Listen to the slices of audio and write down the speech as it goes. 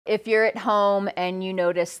If you're at home and you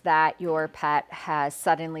notice that your pet has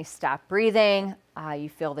suddenly stopped breathing, you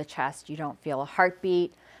feel the chest, you don't feel a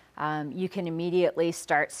heartbeat, you can immediately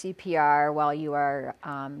start CPR while you are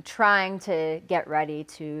trying to get ready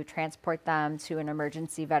to transport them to an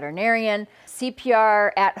emergency veterinarian.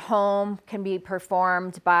 CPR at home can be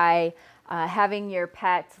performed by having your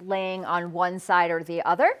pet laying on one side or the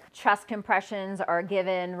other. Chest compressions are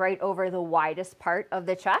given right over the widest part of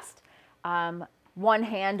the chest. One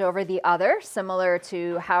hand over the other, similar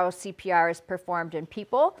to how CPR is performed in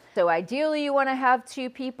people. So ideally you want to have two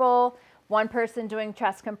people, one person doing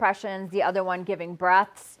chest compressions, the other one giving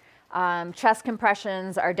breaths. Chest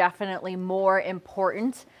compressions are definitely more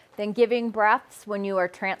important than giving breaths when you are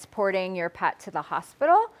transporting your pet to the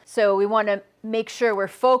hospital. So we want to make sure we're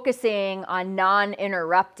focusing on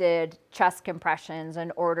non-interrupted chest compressions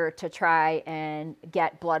in order to try and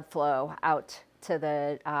get blood flow out to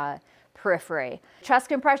the periphery. Chest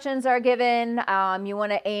compressions are given, you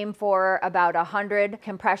want to aim for about 100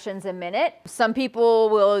 compressions a minute. Some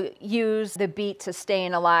people will use the beat to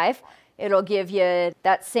staying alive. It'll give you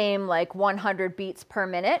that same like 100 beats per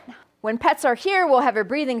minute. When pets are here, we'll have a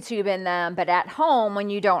breathing tube in them, but at home,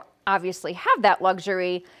 when you don't obviously have that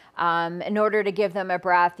luxury, in order to give them a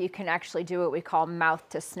breath, you can actually do what we call mouth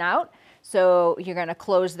to snout. So you're going to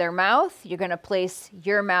close their mouth, you're going to place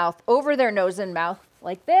your mouth over their nose and mouth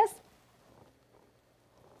like this,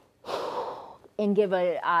 and give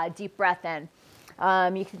a deep breath in.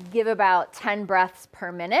 You can give about 10 breaths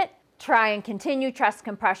per minute. Try and continue chest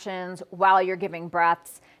compressions while you're giving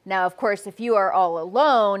breaths. Now, of course, if you are all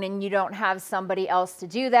alone and you don't have somebody else to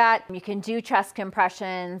do that, you can do chest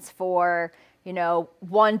compressions for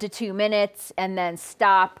 1 to 2 minutes and then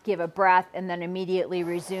stop, give a breath, and then immediately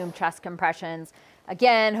resume chest compressions.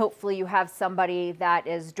 Again, hopefully you have somebody that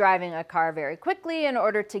is driving a car very quickly in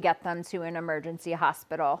order to get them to an emergency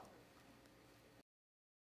hospital.